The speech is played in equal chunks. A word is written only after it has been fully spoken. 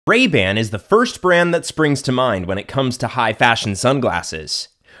Ray-Ban is the first brand that springs to mind when it comes to high-fashion sunglasses.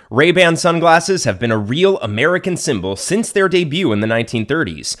 Ray-Ban sunglasses have been a real American symbol since their debut in the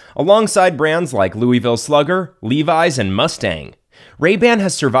 1930s, alongside brands like Louisville Slugger, Levi's, and Mustang. Ray-Ban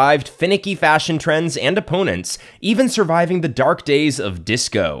has survived finicky fashion trends and opponents, even surviving the dark days of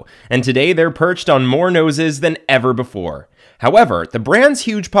disco, and today they're perched on more noses than ever before. However, the brand's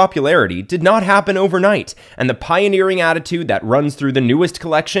huge popularity did not happen overnight, and the pioneering attitude that runs through the newest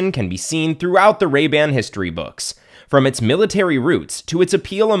collection can be seen throughout the Ray-Ban history books. From its military roots to its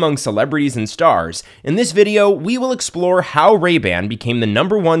appeal among celebrities and stars, in this video we will explore how Ray-Ban became the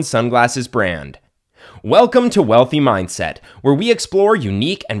 #1 sunglasses brand. Welcome to Wealthy Mindset, where we explore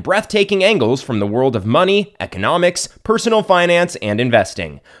unique and breathtaking angles from the world of money, economics, personal finance, and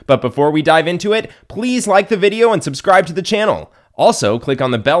investing. But before we dive into it, please like the video and subscribe to the channel. Also, click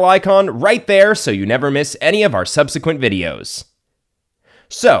on the bell icon right there so you never miss any of our subsequent videos.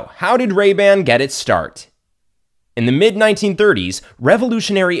 So, how did Ray-Ban get its start? In the mid-1930s,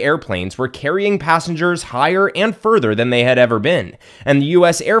 revolutionary airplanes were carrying passengers higher and further than they had ever been, and the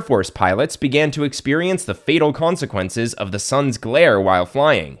US Air Force pilots began to experience the fatal consequences of the sun's glare while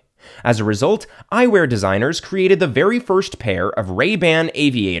flying. As a result, eyewear designers created the very first pair of Ray-Ban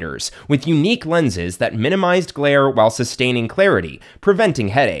aviators with unique lenses that minimized glare while sustaining clarity, preventing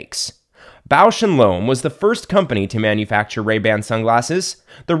headaches. Bausch & Lomb was the first company to manufacture Ray-Ban sunglasses.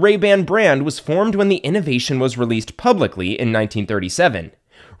 The Ray-Ban brand was formed when the innovation was released publicly in 1937.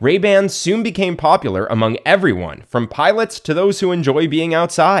 Ray-Ban soon became popular among everyone, from pilots to those who enjoy being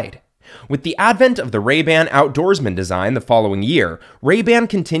outside. With the advent of the Ray-Ban outdoorsman design the following year, Ray-Ban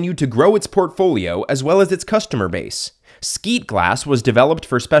continued to grow its portfolio as well as its customer base. Skeet glass was developed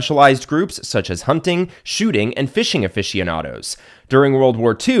for specialized groups such as hunting, shooting, and fishing aficionados. During World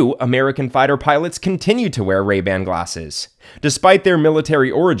War II, American fighter pilots continued to wear Ray-Ban glasses. Despite their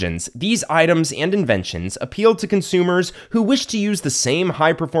military origins, these items and inventions appealed to consumers who wished to use the same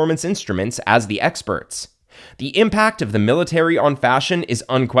high-performance instruments as the experts. The impact of the military on fashion is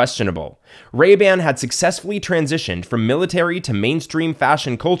unquestionable. Ray-Ban had successfully transitioned from military to mainstream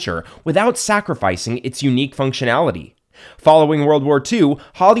fashion culture without sacrificing its unique functionality. Following World War II,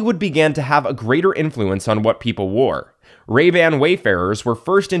 Hollywood began to have a greater influence on what people wore. Ray-Ban Wayfarers were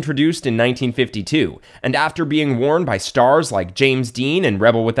first introduced in 1952, and after being worn by stars like James Dean in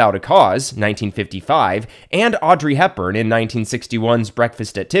Rebel Without a Cause, 1955, and Audrey Hepburn in 1961's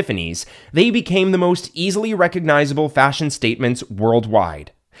Breakfast at Tiffany's, they became the most easily recognizable fashion statements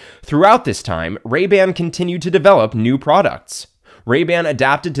worldwide. Throughout this time, Ray-Ban continued to develop new products. Ray-Ban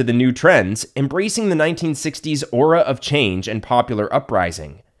adapted to the new trends, embracing the 1960s aura of change and popular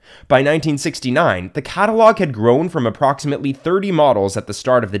uprising. By 1969, the catalog had grown from approximately 30 models at the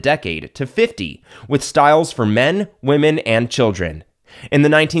start of the decade to 50, with styles for men, women, and children. In the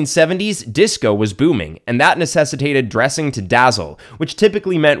 1970s, disco was booming, and that necessitated dressing to dazzle, which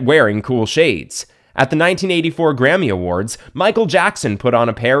typically meant wearing cool shades. At the 1984 Grammy Awards, Michael Jackson put on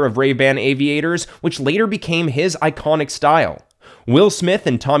a pair of Ray-Ban aviators, which later became his iconic style. Will Smith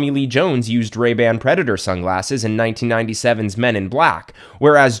and Tommy Lee Jones used Ray-Ban Predator sunglasses in 1997's Men in Black,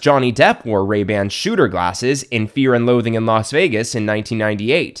 whereas Johnny Depp wore Ray-Ban shooter glasses in Fear and Loathing in Las Vegas in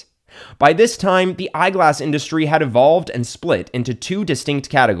 1998. By this time, the eyeglass industry had evolved and split into two distinct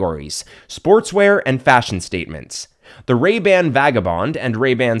categories: sportswear and fashion statements. The Ray-Ban Vagabond and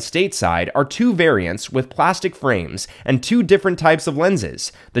Ray-Ban Stateside are two variants with plastic frames and two different types of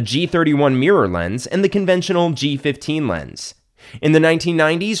lenses, the G31 mirror lens and the conventional G15 lens. In the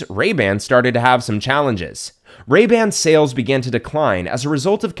 1990s, Ray-Ban started to have some challenges. Ray-Ban sales began to decline as a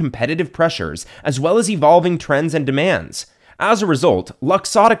result of competitive pressures as well as evolving trends and demands. As a result,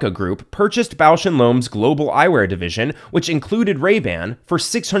 Luxottica Group purchased Bausch & Lomb's global eyewear division, which included Ray-Ban, for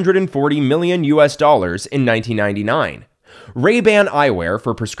 $640 million in 1999. Ray-Ban eyewear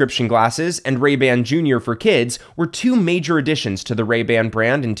for prescription glasses and Ray-Ban Junior for kids were two major additions to the Ray-Ban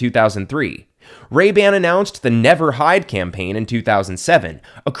brand in 2003. Ray-Ban announced the Never Hide campaign in 2007,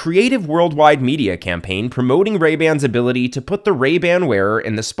 a creative worldwide media campaign promoting Ray-Ban's ability to put the Ray-Ban wearer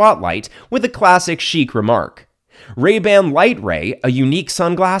in the spotlight with a classic chic remark. Ray-Ban Light Ray, a unique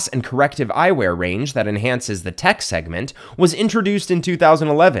sunglass and corrective eyewear range that enhances the tech segment, was introduced in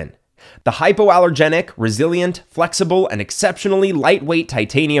 2011. The hypoallergenic, resilient, flexible, and exceptionally lightweight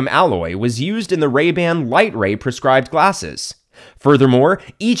titanium alloy was used in the Ray-Ban Light Ray prescribed glasses. Furthermore,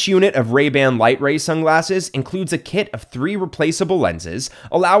 each unit of Ray-Ban Light Ray sunglasses includes a kit of 3 replaceable lenses,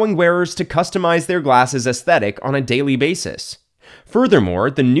 allowing wearers to customize their glasses' aesthetic on a daily basis. Furthermore,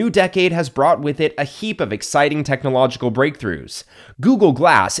 the new decade has brought with it a heap of exciting technological breakthroughs. Google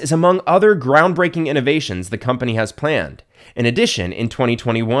Glass is among other groundbreaking innovations the company has planned. In addition, in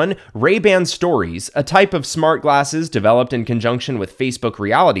 2021, Ray-Ban Stories, a type of smart glasses developed in conjunction with Facebook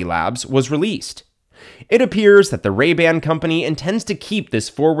Reality Labs, was released. It appears that the Ray-Ban company intends to keep this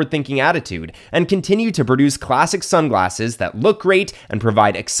forward-thinking attitude and continue to produce classic sunglasses that look great and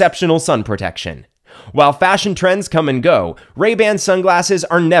provide exceptional sun protection. While fashion trends come and go, Ray-Ban sunglasses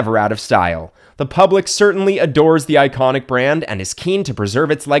are never out of style. The public certainly adores the iconic brand and is keen to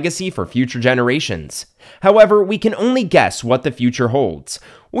preserve its legacy for future generations. However, we can only guess what the future holds.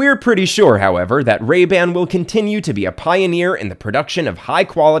 We're pretty sure, however, that Ray-Ban will continue to be a pioneer in the production of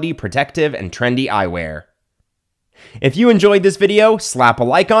high-quality, protective, and trendy eyewear. If you enjoyed this video, slap a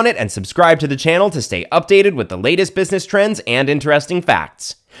like on it and subscribe to the channel to stay updated with the latest business trends and interesting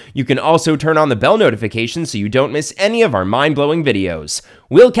facts. You can also turn on the bell notification so you don't miss any of our mind-blowing videos.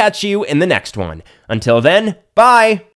 We'll catch you in the next one. Until then, bye!